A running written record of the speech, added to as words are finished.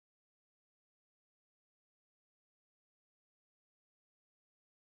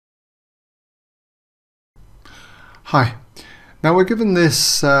Hi. Now we're given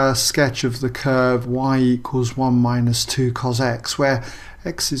this sketch of the curve y equals 1 minus 2 cos x, where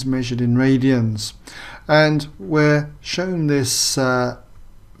x is measured in radians, and we're shown this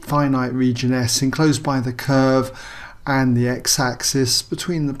finite region S enclosed by the curve and the x-axis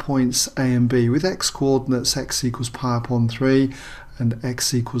between the points A and B, with x coordinates x equals pi upon 3 and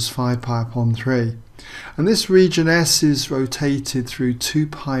x equals 5 pi upon 3. And this region S is rotated through 2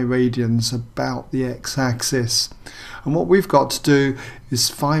 pi radians about the x-axis. And what we've got to do is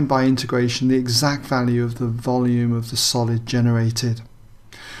find by integration the exact value of the volume of the solid generated.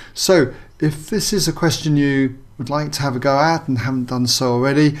 So if this is a question you would like to have a go at and haven't done so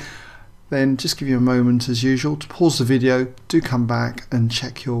already, then just give you a moment as usual to pause the video, do come back and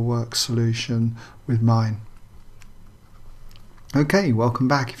check your work solution with mine. Okay, welcome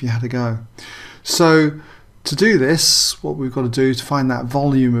back if you had a go. So to do this, what we've got to do to find that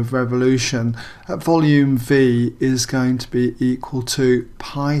volume of revolution, that volume V is going to be equal to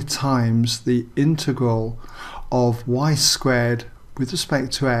pi times the integral of y squared with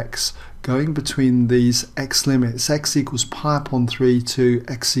respect to x going between these x limits, x equals pi upon 3 to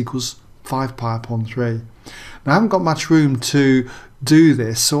x equals 5 pi upon 3. Now I haven't got much room to do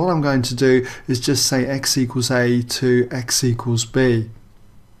this, so what I'm going to do is just say x equals a to x equals b.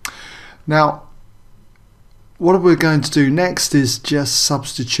 Now what we're going to do next is just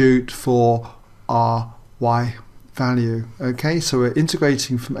substitute for our y value. Okay, so we're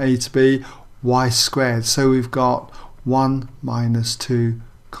integrating from a to b, y squared. So we've got 1 minus 2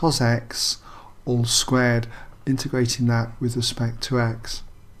 cos x all squared, integrating that with respect to x.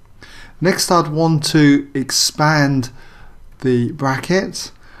 Next I'd want to expand the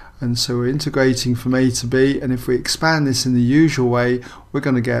bracket, and so we're integrating from a to b, and if we expand this in the usual way, we're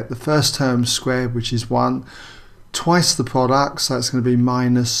going to get the first term squared, which is 1, twice the product, so that's going to be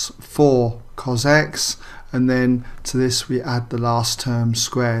minus 4 cos x, and then to this we add the last term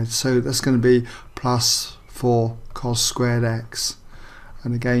squared, so that's going to be plus 4 cos squared x,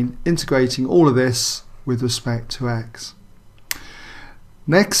 and again integrating all of this with respect to x.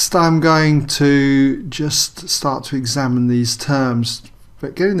 Next I'm going to just start to examine these terms,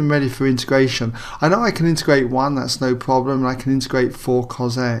 but getting them ready for integration. I know I can integrate 1, that's no problem, and I can integrate 4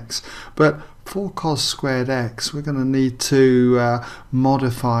 cos x, but 4 cos squared x, we're going to need to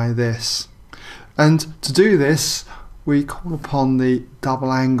modify this. And to do this, we call upon the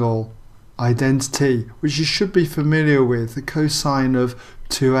double angle identity, which you should be familiar with, the cosine of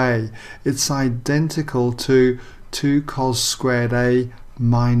 2a. It's identical to 2 cos squared a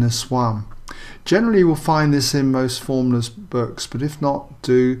minus 1. Generally we'll find this in most formulas books, but if not,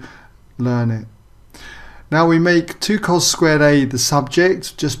 do learn it. Now we make 2 cos squared a the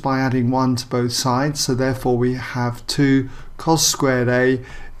subject just by adding 1 to both sides, so therefore we have 2 cos squared a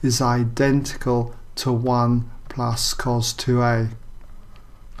is identical to 1 plus cos 2a.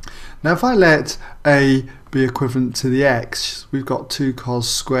 Now if I let a be equivalent to the x, we've got 2 cos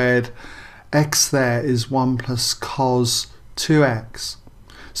squared, x there is 1 plus cos 2x.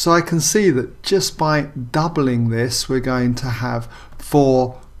 So I can see that just by doubling this we're going to have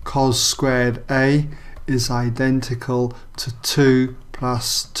 4 cos squared a is identical to 2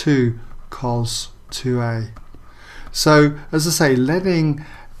 plus 2 cos 2a. So as I say, letting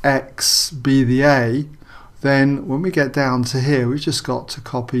x be the a, then when we get down to here we've just got to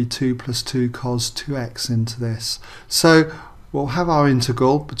copy 2 plus 2 cos 2x into this. So we'll have our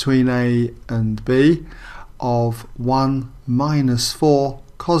integral between a and b of 1 minus 4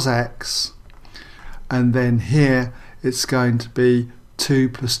 cos x, and then here it's going to be 2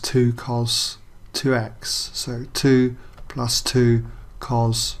 plus 2 cos 2x, so 2 plus 2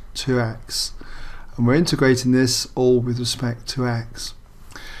 cos 2x, and we're integrating this all with respect to x.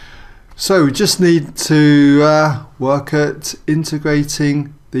 So we just need to work at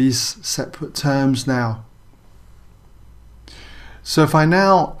integrating these separate terms now. So if I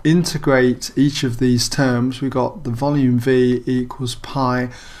now integrate each of these terms, we've got the volume V equals pi,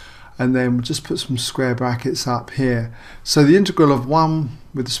 and then we'll just put some square brackets up here. So the integral of 1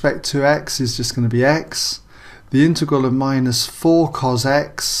 with respect to x is just going to be x. The integral of minus 4 cos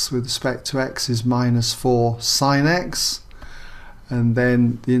x with respect to x is minus 4 sin x. And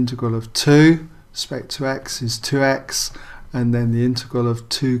then the integral of 2 with respect to x is 2x. And then the integral of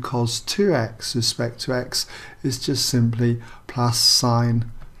 2 cos 2x with respect to x is just simply plus sine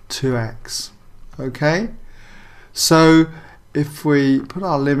 2x. Okay? So if we put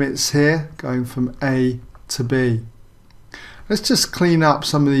our limits here, going from a to b, let's just clean up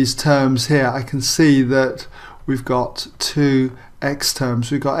some of these terms here. I can see that we've got 2 x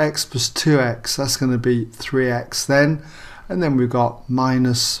terms. We've got x plus 2x, that's going to be 3x then. And then we've got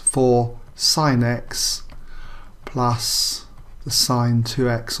minus 4 sin x plus the sine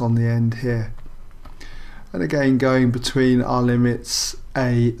 2x on the end here. And again, going between our limits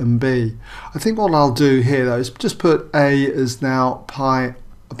a and b. I think what I'll do here though is just put a as now pi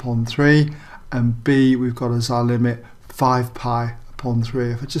upon 3, and b we've got as our limit 5 pi upon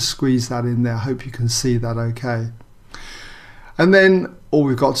 3. If I just squeeze that in there, I hope you can see that okay. And then all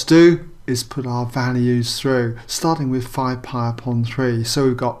we've got to do is put our values through, starting with 5 pi upon 3. So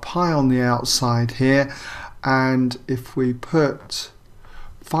we've got pi on the outside here, and if we put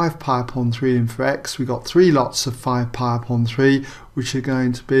 5 pi upon 3 in for x, we've got 3 lots of 5 pi upon 3, which are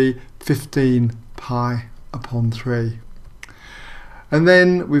going to be 15 pi upon 3. And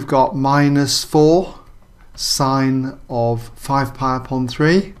then we've got minus 4 sine of 5 pi upon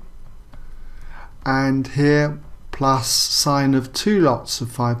 3, and here plus sine of 2 lots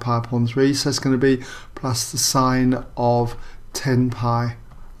of 5 pi upon 3, so it's going to be plus the sine of 10 pi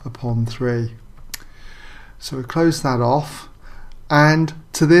upon 3. So we close that off, and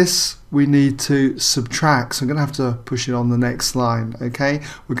to this we need to subtract, so I'm going to have to push it on the next line. Okay,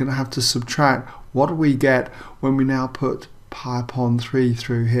 we're going to have to subtract. What do we get when we now put pi upon 3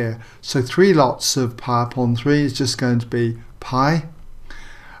 through here? So 3 lots of pi upon 3 is just going to be pi,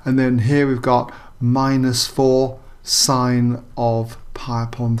 and then here we've got minus 4 sine of pi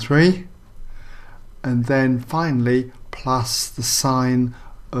upon 3, and then finally plus the sine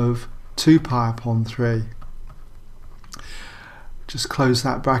of 2 pi upon 3. Just close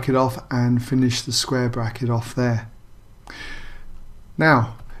that bracket off and finish the square bracket off there.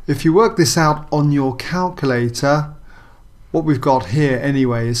 Now if you work this out on your calculator, what we've got here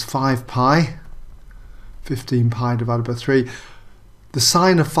anyway is 5 pi, 15 pi divided by 3. The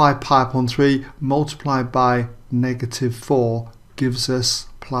sine of 5 pi upon 3 multiplied by negative 4 gives us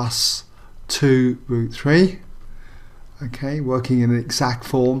plus 2 root 3. Okay, working in an exact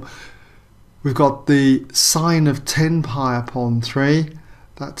form. We've got the sine of 10 pi upon 3.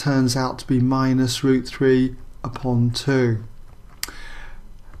 That turns out to be minus root 3 upon 2.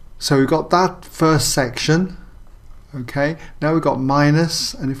 So we've got that first section. Okay, now we've got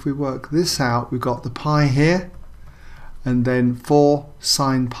minus, and if we work this out, we've got the pi here, and then 4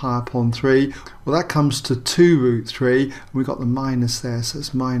 sine pi upon 3. Well, that comes to 2 root 3, and we've got the minus there, so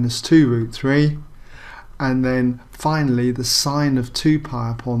it's minus 2 root 3. And then finally the sine of 2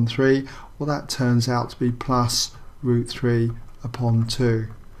 pi upon 3, well, that turns out to be plus root 3 upon 2.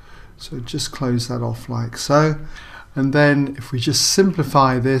 So just close that off like so. And then if we just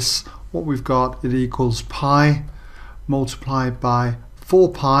simplify this, what we've got, it equals pi multiplied by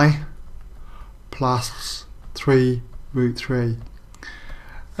 4 pi plus 3 root 3.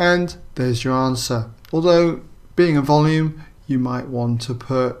 And there's your answer. Although being a volume, you might want to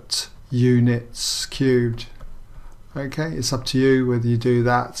put units cubed. Okay, it's up to you whether you do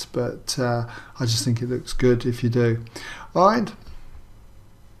that, but I just think it looks good if you do. Alright.